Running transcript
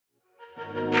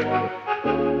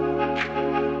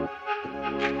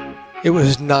It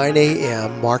was 9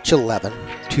 a.m., March 11,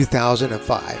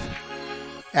 2005.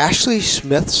 Ashley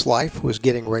Smith's life was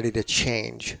getting ready to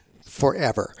change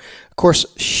forever. Of course,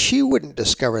 she wouldn't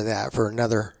discover that for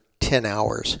another 10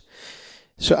 hours.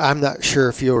 So I'm not sure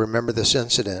if you'll remember this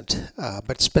incident,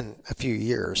 but it's been a few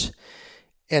years.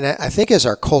 And I think as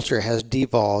our culture has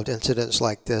devolved, incidents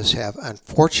like this have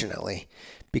unfortunately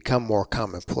become more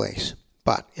commonplace.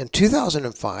 But in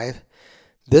 2005,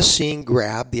 this scene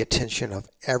grabbed the attention of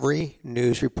every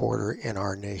news reporter in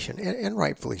our nation, and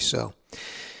rightfully so.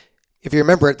 If you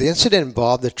remember it, the incident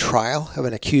involved the trial of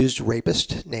an accused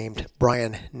rapist named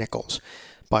Brian Nichols.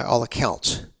 By all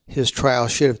accounts, his trial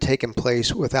should have taken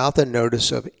place without the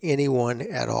notice of anyone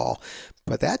at all.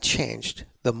 But that changed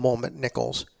the moment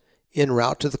Nichols, en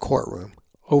route to the courtroom,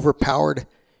 overpowered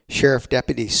Sheriff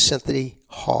Deputy Cynthia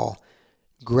Hall,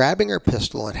 grabbing her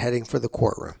pistol and heading for the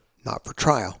courtroom, not for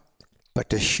trial, but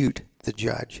to shoot the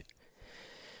judge.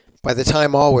 By the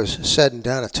time all was said and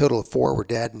done, a total of 4 were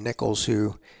dead, and Nichols,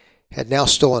 who had now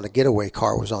stolen a getaway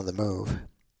car, was on the move.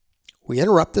 We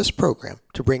interrupt this program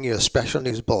to bring you a special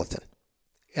news bulletin.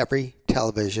 Every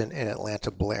television in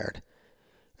Atlanta blared.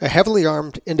 A heavily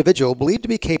armed individual believed to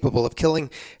be capable of killing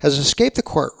has escaped the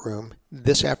courtroom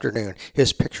this afternoon.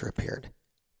 His picture appeared.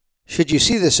 Should you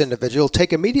see this individual,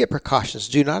 take immediate precautions.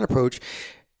 Do not approach.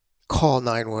 Call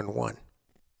 911.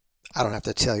 I don't have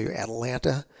to tell you,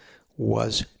 Atlanta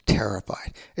was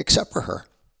terrified, except for her.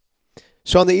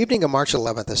 So on the evening of March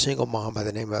 11th, a single mom by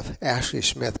the name of Ashley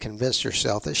Smith convinced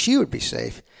herself that she would be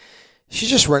safe. She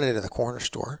just ran into the corner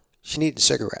store. She needed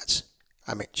cigarettes.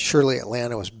 I mean, surely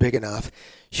Atlanta was big enough.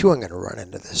 She wasn't going to run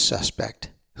into this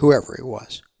suspect, whoever he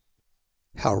was.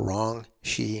 How wrong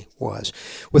she was.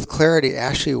 With clarity,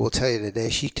 Ashley will tell you today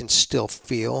she can still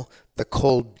feel the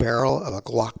cold barrel of a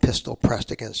Glock pistol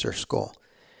pressed against her skull,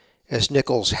 as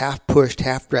Nichols half-pushed,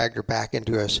 half-dragged her back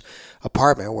into his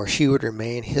apartment where she would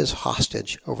remain his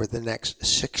hostage over the next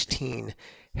 16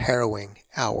 harrowing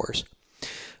hours.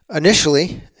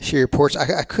 Initially, she reports,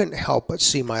 I couldn't help but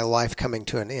see my life coming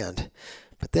to an end.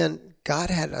 But then God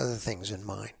had other things in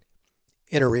mind.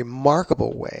 In a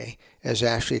remarkable way, as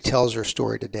Ashley tells her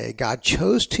story today, God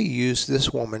chose to use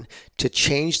this woman to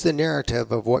change the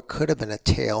narrative of what could have been a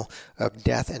tale of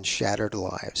death and shattered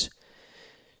lives.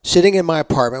 Sitting in my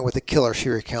apartment with the killer, she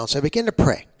recounts, I began to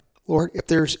pray, Lord, if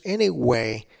there's any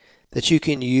way that you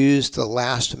can use the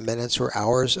last minutes or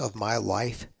hours of my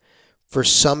life for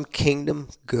some kingdom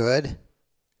good,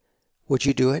 would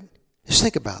you do it? Just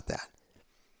think about that.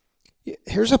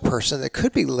 Here's a person that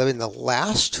could be living the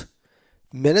last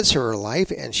minutes of her life,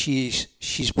 and she's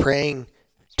praying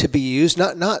to be used.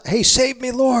 Not, hey, save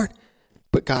me, Lord,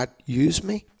 but God, use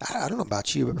me. I don't know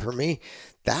about you, but for me,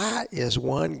 that is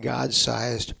one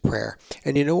God-sized prayer.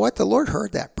 And you know what? The Lord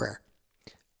heard that prayer.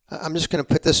 I'm just going to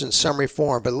put this in summary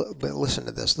form, but listen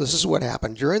to this. This is what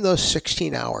happened. During those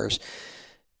 16 hours,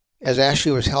 as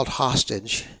Ashley was held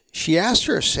hostage, she asked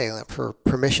her assailant for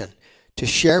permission to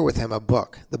share with him a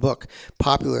book. The book,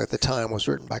 popular at the time, was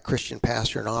written by Christian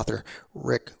pastor and author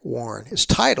Rick Warren. It's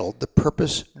titled The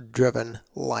Purpose-Driven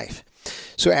Life.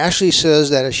 So Ashley says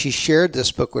that as she shared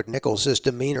this book with Nichols, his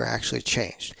demeanor actually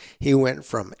changed. He went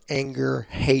from anger,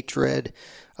 hatred,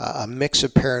 a mix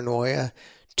of paranoia,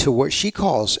 to what she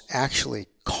calls actually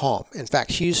calm. In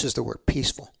fact, she uses the word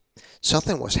peaceful.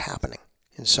 Something was happening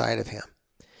inside of him.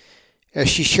 As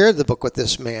she shared the book with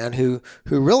this man who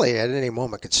really at any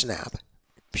moment could snap,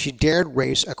 she dared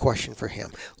raise a question for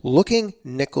him. Looking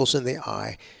Nichols in the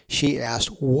eye, she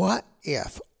asked, what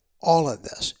if all of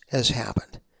this has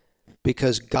happened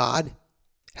because God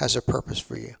has a purpose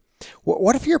for you?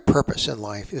 What if your purpose in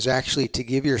life is actually to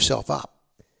give yourself up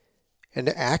and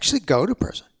to actually go to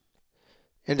prison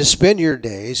and to spend your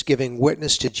days giving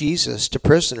witness to Jesus to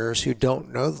prisoners who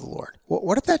don't know the Lord?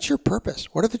 What if that's your purpose?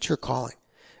 What if it's your calling?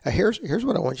 Here's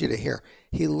what I want you to hear.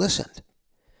 He listened.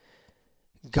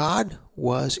 God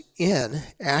was in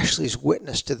Ashley's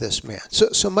witness to this man.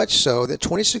 So much so that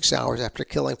 26 hours after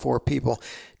killing 4 people,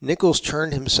 Nichols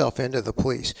turned himself into the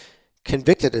police,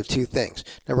 convicted of 2 things.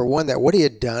 Number one, that what he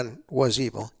had done was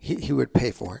evil. He would pay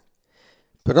for it.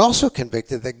 But also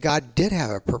convicted that God did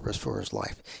have a purpose for his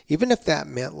life, even if that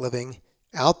meant living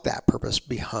out that purpose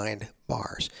behind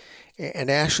bars.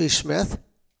 And Ashley Smith,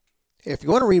 if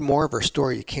you want to read more of her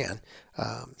story, you can.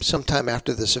 Sometime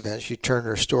after this event, she turned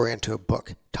her story into a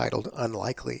book titled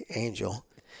Unlikely Angel.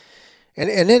 And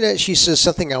in it, she says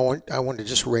something I want to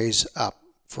just raise up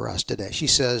for us today. She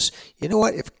says, you know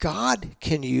what? If God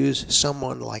can use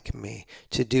someone like me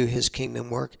to do his kingdom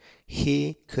work,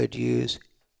 he could use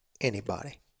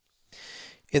anybody.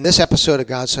 In this episode of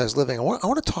God-Sized Living, I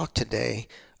want to talk today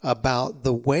about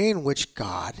the way in which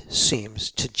God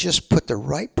seems to just put the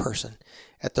right person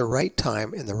at the right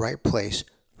time in the right place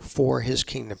for his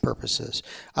kingdom purposes.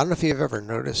 I don't know if you've ever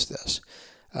noticed this,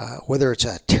 whether it's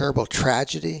a terrible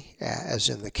tragedy, as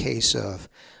in the case of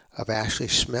Ashley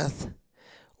Smith,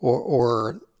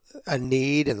 or a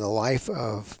need in the life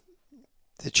of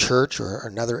the church or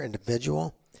another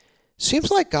individual.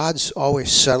 Seems like God's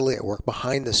always subtly at work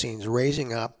behind the scenes,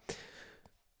 raising up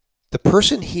the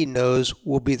person he knows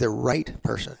will be the right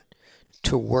person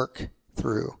to work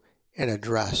through and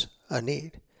address a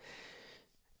need.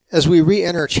 As we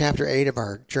re-enter chapter 8 of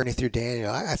our journey through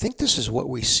Daniel, I think this is what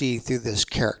we see through this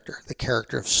character, the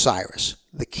character of Cyrus,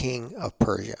 the king of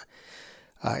Persia.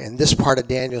 In this part of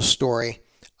Daniel's story,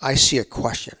 I see a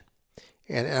question,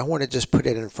 and I want to just put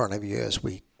it in front of you as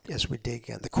we dig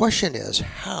in. The question is,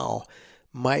 how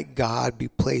might God be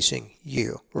placing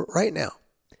you right now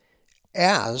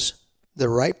as the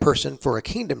right person for a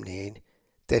kingdom need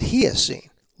that he has seen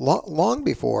long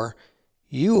before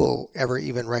you will ever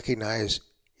even recognize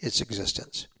its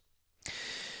existence?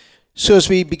 So as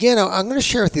we begin, I'm going to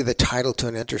share with you the title to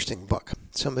an interesting book.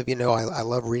 Some of you know I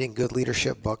love reading good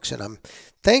leadership books, and I'm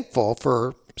thankful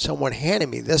for someone handing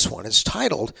me this one. It's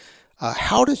titled,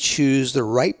 How to Choose the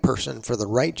Right Person for the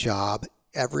Right Job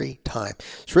Every Time.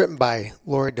 It's written by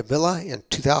Lori Davila in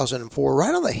 2004,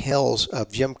 right on the heels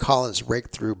of Jim Collins'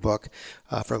 breakthrough book,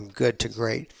 From Good to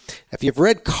Great. If you've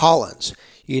read Collins,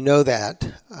 you know that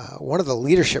one of the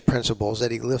leadership principles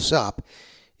that he lifts up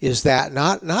is that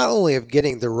not only of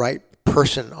getting the right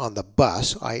person on the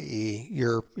bus, i.e.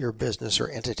 your business or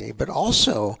entity, but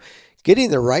also getting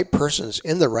the right persons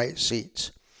in the right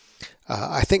seats.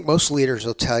 I think most leaders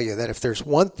will tell you that if there's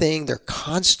one thing they're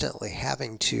constantly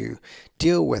having to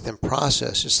deal with and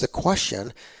process, it's the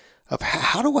question of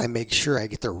how do I make sure I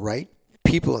get the right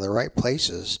people in the right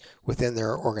places within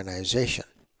their organization.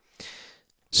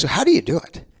 So how do you do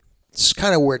it? It's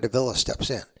kind of where Davila steps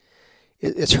in.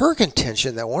 It's her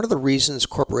contention that one of the reasons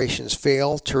corporations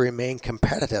fail to remain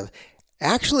competitive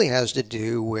actually has to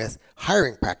do with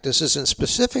hiring practices and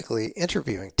specifically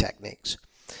interviewing techniques.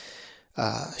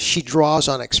 She draws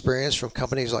on experience from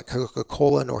companies like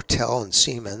Coca-Cola, Nortel, and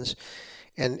Siemens,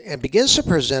 and begins to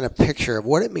present a picture of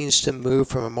what it means to move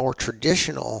from a more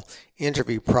traditional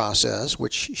interview process,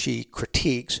 which she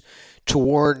critiques,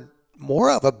 toward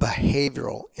more of a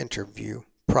behavioral interview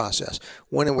process,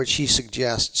 one in which she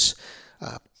suggests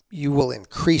you will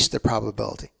increase the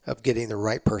probability of getting the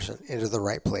right person into the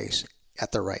right place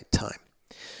at the right time.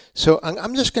 So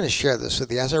I'm just going to share this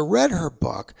with you. As I read her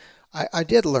book, I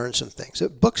did learn some things. The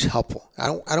book's helpful. I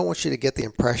don't want you to get the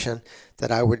impression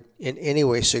that I would in any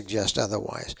way suggest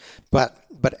otherwise. But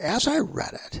as I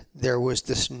read it, there was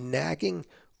this nagging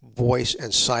voice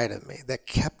inside of me that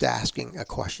kept asking a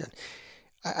question.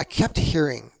 I kept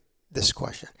hearing this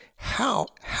question: How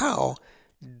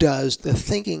does the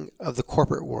thinking of the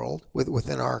corporate world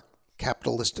within our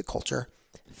capitalistic culture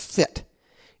fit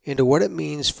into what it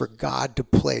means for God to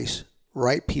place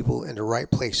right people into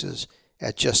right places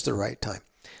at just the right time?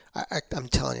 I'm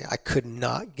telling you, I could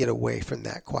not get away from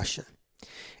that question.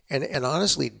 And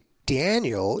honestly,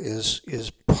 Daniel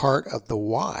is part of the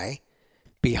why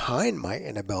behind my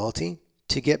inability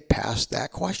to get past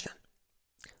that question.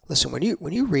 Listen, when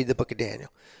you read the book of Daniel,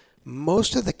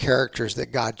 most of the characters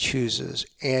that God chooses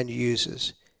and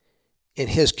uses in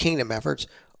his kingdom efforts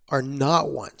are not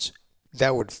ones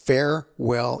that would fare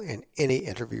well in any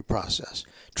interview process,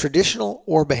 traditional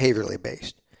or behaviorally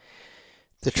based.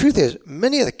 The truth is,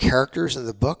 many of the characters in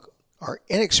the book are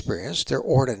inexperienced, they're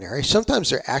ordinary, sometimes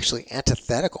they're actually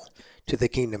antithetical to the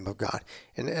kingdom of God.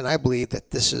 And I believe that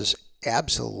this is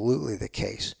absolutely the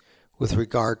case with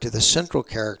regard to the central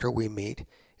character we meet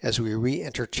as we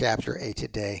re-enter chapter 8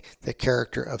 today, the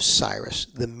character of Cyrus,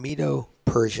 the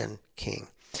Medo-Persian king.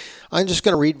 I'm just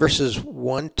going to read verses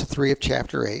 1 to 3 of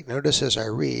chapter 8. Notice as I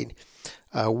read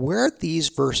where these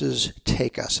verses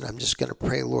take us. And I'm just going to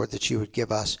pray, Lord, that you would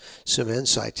give us some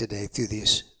insight today through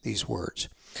these words.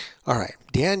 All right,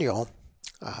 Daniel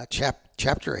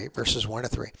chapter 8, verses 1 to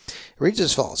 3. It reads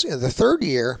as follows. In the third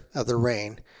year of the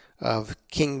reign of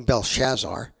King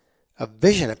Belshazzar, a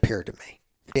vision appeared to me,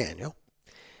 Daniel,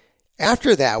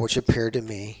 after that which appeared to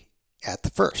me at the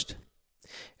first.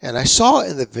 And I saw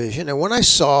in the vision, and when I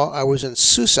saw, I was in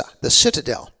Susa, the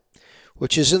citadel,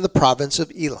 which is in the province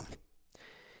of Elam.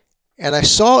 And I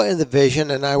saw in the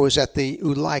vision, and I was at the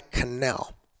Ulai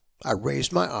Canal. I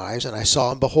raised my eyes, and I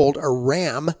saw, and behold, a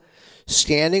ram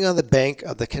standing on the bank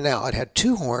of the canal. It had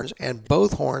two horns, and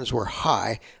both horns were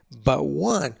high, but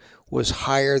one was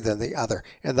higher than the other,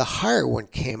 and the higher one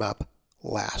came up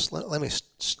last. Let me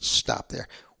stop there.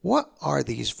 What are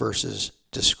these verses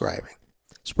describing?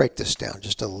 Let's break this down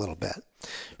just a little bit.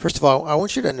 First of all, I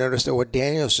want you to notice that what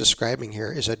Daniel is describing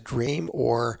here is a dream,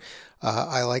 or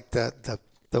I like the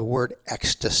word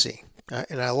ecstasy.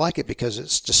 And I like it because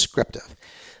it's descriptive.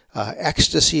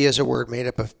 Ecstasy is a word made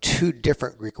up of two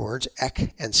different Greek words,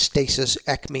 ek and stasis.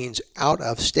 Ek means out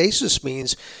of. Stasis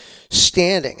means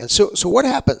standing. And so what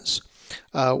happens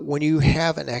when you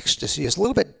have an ecstasy? It's a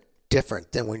little bit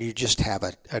different than when you just have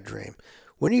a dream.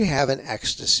 When you have an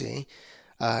ecstasy,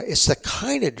 it's the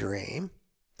kind of dream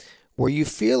where you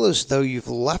feel as though you've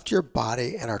left your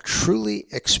body and are truly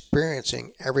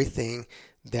experiencing everything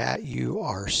that you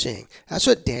are seeing. That's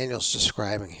what Daniel's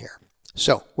describing here.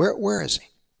 So where is he?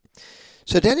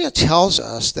 So Daniel tells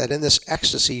us that in this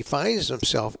ecstasy, he finds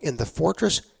himself in the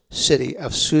fortress city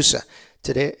of Susa.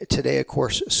 Today, of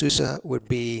course, Susa would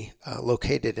be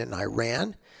located in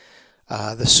Iran.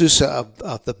 The Susa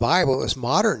of the Bible is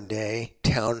modern-day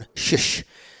town Shish.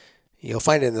 You'll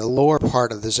find it in the lower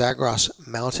part of the Zagros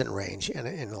mountain range.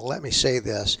 And let me say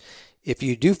this, if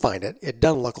you do find it, it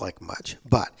doesn't look like much.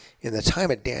 But in the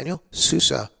time of Daniel,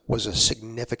 Susa was a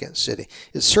significant city.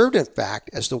 It served, in fact,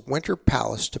 as the winter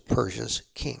palace to Persia's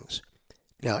kings.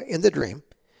 Now, in the dream,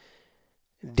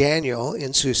 Daniel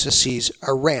in Susa sees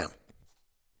a ram.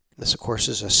 This, of course,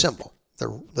 is a symbol.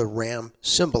 The ram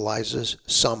symbolizes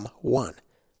someone.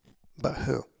 But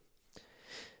who?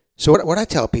 So what I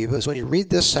tell people is when you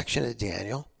read this section of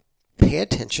Daniel, pay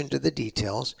attention to the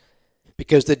details,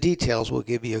 because the details will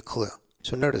give you a clue.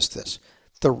 So notice this.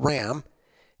 The ram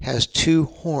has two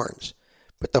horns,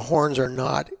 but the horns are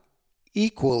not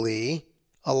equally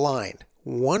aligned.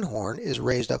 One horn is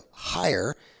raised up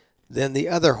higher than the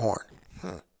other horn.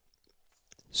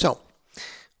 So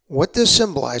what this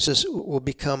symbolizes will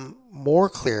become more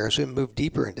clear as we move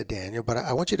deeper into Daniel, but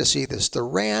I want you to see this. The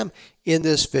ram in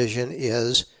this vision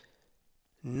is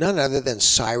none other than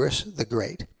Cyrus the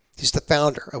Great. He's the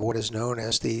founder of what is known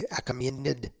as the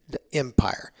Achaemenid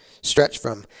Empire, stretched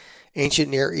from ancient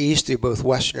Near East through both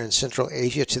Western and Central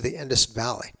Asia to the Indus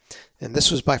Valley. And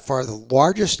this was by far the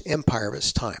largest empire of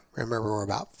its time. Remember, we're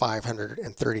about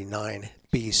 539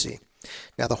 BC.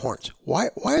 Now the horns. Why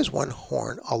is one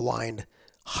horn aligned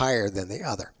higher than the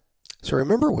other? So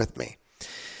remember with me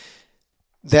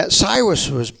that Cyrus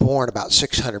was born about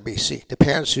 600 BC, to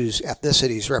parents whose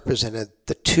ethnicities represented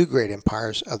the two great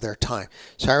empires of their time.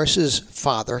 Cyrus's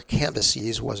father,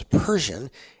 Cambyses, was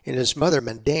Persian, and his mother,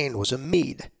 Mendane, was a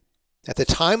Mede. At the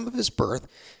time of his birth,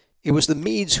 it was the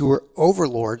Medes who were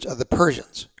overlords of the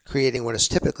Persians, creating what is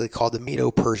typically called the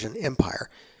Medo-Persian Empire.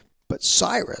 But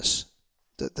Cyrus,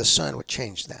 the son, would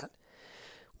change that.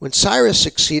 When Cyrus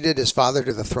succeeded his father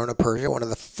to the throne of Persia, one of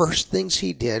the first things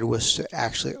he did was to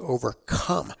actually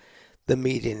overcome the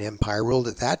Median Empire, ruled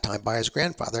at that time by his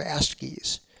grandfather,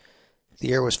 Ascades. The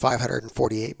year was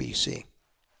 548 BC.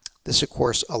 This, of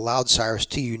course, allowed Cyrus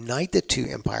to unite the two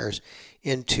empires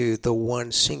into the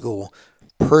one single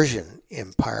Persian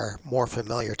empire, more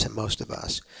familiar to most of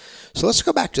us. So let's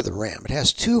go back to the ram. It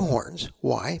has two horns.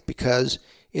 Why? Because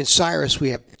in Cyrus we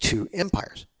have two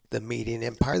empires, the Median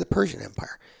Empire, the Persian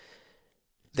Empire.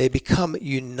 They become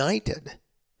united.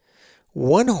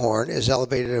 One horn is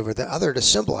elevated over the other to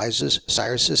symbolize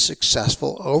Cyrus's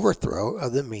successful overthrow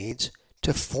of the Medes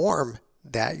to form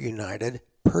that united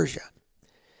Persia.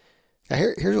 Now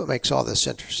here's what makes all this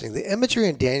interesting. The imagery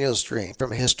in Daniel's dream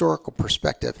from a historical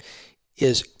perspective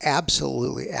is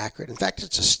absolutely accurate. In fact,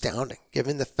 it's astounding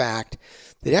given the fact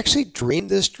that he actually dreamed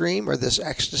this dream or this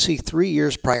ecstasy 3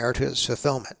 years prior to its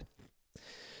fulfillment.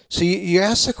 So you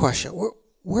ask the question,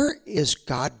 where is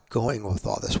God going with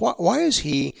all this? Why is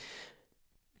he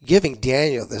giving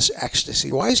Daniel this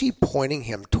ecstasy? Why is he pointing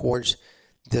him towards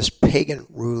this pagan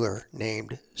ruler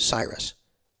named Cyrus?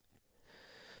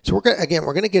 So we're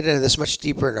going to get into this much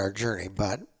deeper in our journey,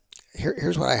 but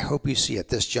here's what I hope you see at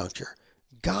this juncture.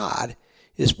 God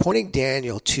is pointing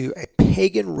Daniel to a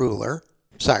pagan ruler,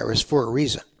 Cyrus, for a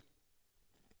reason.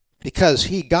 Because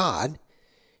God,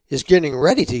 is getting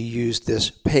ready to use this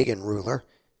pagan ruler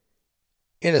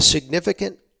in a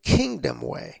significant kingdom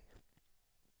way.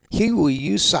 He will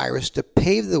use Cyrus to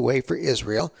pave the way for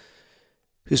Israel,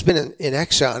 who's been in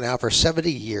exile now for 70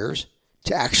 years,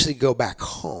 to actually go back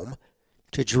home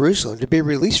to Jerusalem to be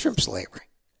released from slavery.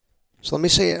 So let me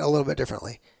say it a little bit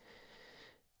differently.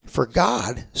 For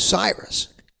God,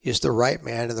 Cyrus is the right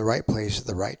man in the right place at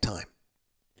the right time.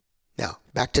 Now,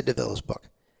 back to DeVille's book.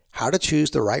 How to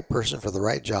choose the right person for the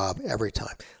right job every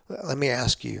time. Let me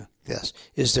ask you this.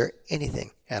 Is there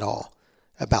anything at all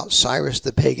about Cyrus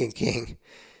the pagan king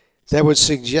that would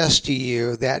suggest to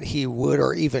you that he would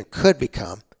or even could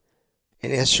become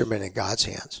an instrument in God's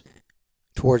hands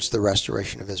towards the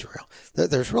restoration of Israel?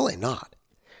 There's really not.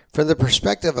 From the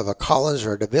perspective of a Collins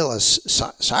or a Davila,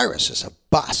 Cyrus is a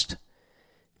bust.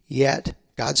 Yet,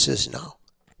 God says no.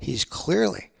 He's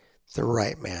clearly the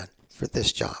right man for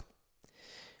this job.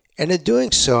 And in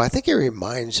doing so, I think it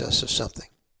reminds us of something.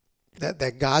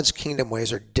 That God's kingdom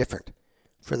ways are different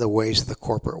from the ways of the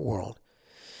corporate world.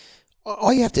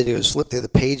 All you have to do is flip through the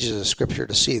pages of Scripture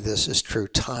to see this is true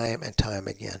time and time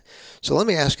again. So let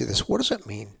me ask you this. What does it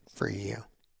mean for you?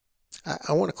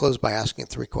 I want to close by asking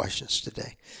 3 questions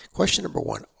today. Question number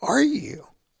 1, are you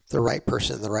the right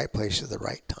person in the right place at the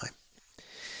right time?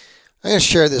 I'm going to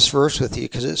share this verse with you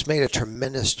because it's made a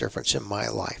tremendous difference in my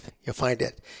life. You'll find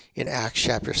it in Acts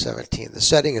chapter 17. The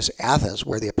setting is Athens,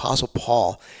 where the Apostle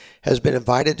Paul has been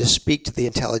invited to speak to the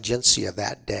intelligentsia of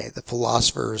that day, the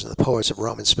philosophers and the poets of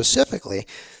Rome, and specifically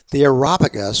the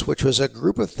Areopagus, which was a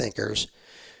group of thinkers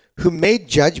who made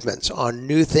judgments on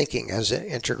new thinking as it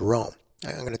entered Rome.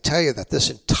 I'm going to tell you that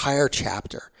this entire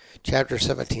chapter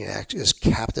 17 Acts, is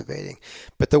captivating.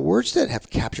 But the words that have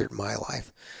captured my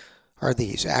life are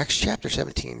these. Acts chapter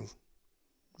 17,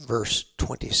 verse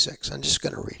 26. I'm just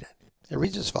going to read it. It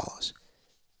reads as follows.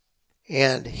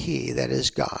 And he, that is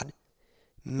God,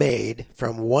 made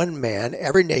from one man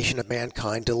every nation of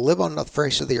mankind to live on the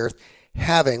face of the earth,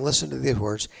 having, listen to these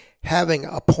words, having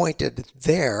appointed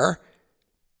their,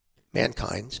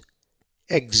 mankind's,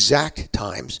 exact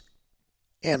times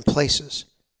and places.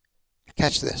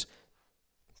 Catch this.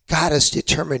 God has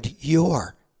determined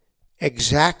your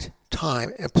exact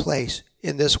time and place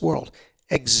in this world.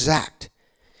 Exact.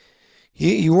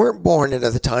 You weren't born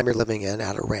into the time you're living in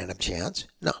out of random chance.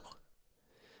 No.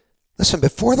 Listen,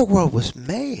 before the world was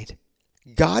made,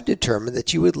 God determined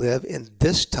that you would live in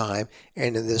this time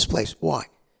and in this place. Why?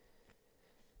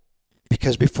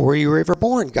 Because before you were ever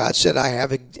born, God said, I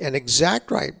have an exact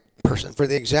right person for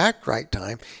the exact right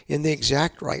time in the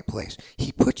exact right place.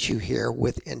 He put you here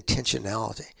with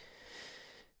intentionality.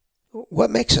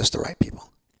 What makes us the right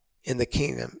people in the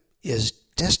kingdom is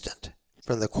distant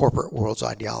from the corporate world's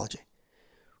ideology.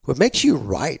 What makes you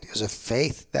right is a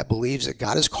faith that believes that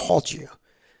God has called you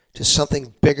to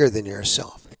something bigger than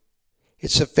yourself.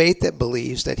 It's a faith that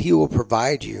believes that he will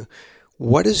provide you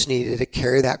what is needed to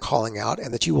carry that calling out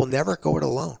and that you will never go it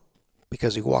alone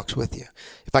because he walks with you.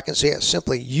 If I can say it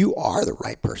simply, you are the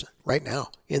right person right now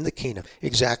in the kingdom,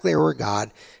 exactly where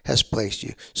God has placed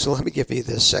you. So let me give you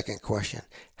this second question.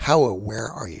 How aware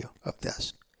are you of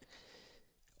this?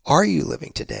 Are you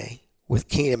living today with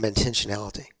kingdom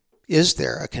intentionality? Is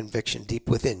there a conviction deep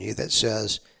within you that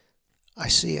says, I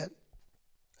see it.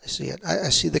 I see it. I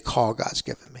see the call God's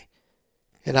given me.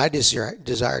 And I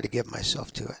desire to give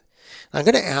myself to it. I'm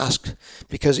going to ask,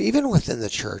 because even within the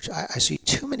church, I see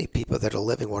too many people that are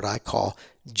living what I call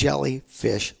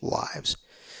jellyfish lives.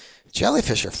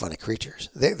 Jellyfish are funny creatures.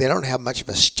 They don't have much of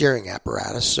a steering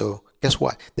apparatus, so guess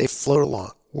what? They float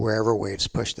along wherever waves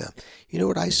push them. You know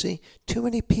what I see? Too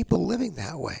many people living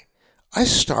that way. I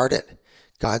started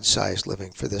God-sized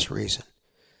living for this reason.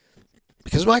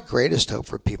 Because my greatest hope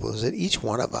for people is that each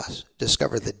one of us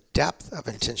discover the depth of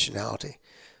intentionality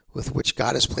with which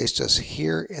God has placed us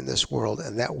here in this world,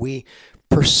 and that we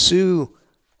pursue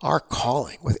our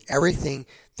calling with everything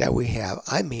that we have.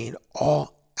 I mean,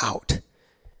 all out.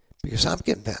 Because I'm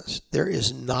convinced there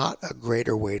is not a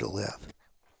greater way to live.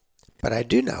 But I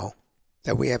do know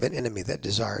that we have an enemy that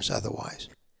desires otherwise.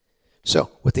 So,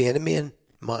 with the enemy in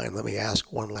mind, let me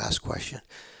ask one last question.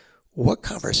 What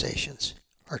conversations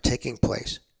are taking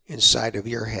place inside of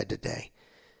your head today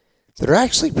that are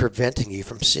actually preventing you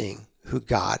from seeing who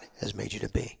God has made you to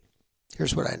be?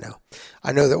 Here's what I know.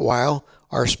 I know that while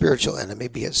our spiritual enemy,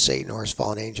 be it Satan or his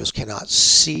fallen angels, cannot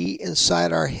see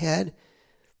inside our head,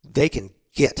 they can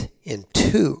get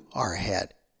into our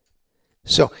head.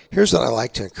 So here's what I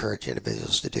like to encourage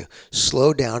individuals to do.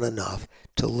 Slow down enough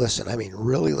to listen. I mean,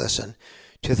 really listen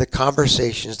to the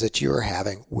conversations that you are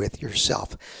having with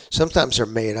yourself. Sometimes they're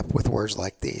made up with words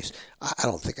like these. I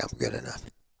don't think I'm good enough.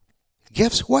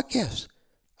 Gifts? What gifts?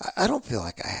 I don't feel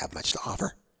like I have much to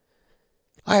offer.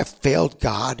 I have failed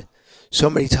God so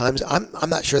many times. I'm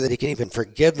not sure that he can even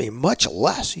forgive me, much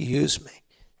less use me.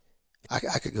 I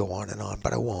could go on,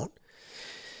 but I won't.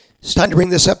 It's time to bring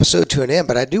this episode to an end,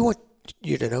 but I do want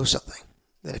you to know something.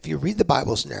 That if you read the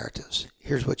Bible's narratives,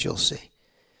 here's what you'll see.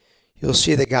 You'll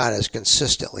see that God has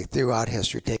consistently, throughout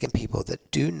history, taken people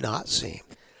that do not seem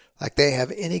like they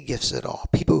have any gifts at all.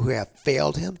 People who have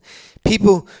failed him.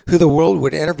 People who the world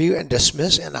would interview and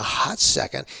dismiss in a hot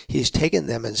second. He's taken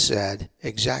them and said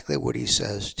exactly what he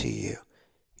says to you.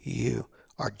 You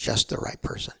are just the right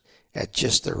person at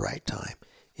just the right time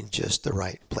in just the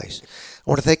right place. I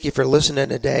want to thank you for listening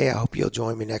today. I hope you'll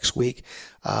join me next week.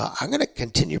 I'm going to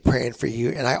continue praying for you,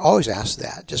 and I always ask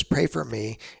that. Just pray for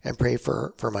me and pray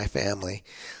for my family.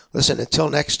 Listen, until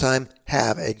next time,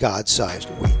 have a God-sized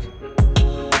week.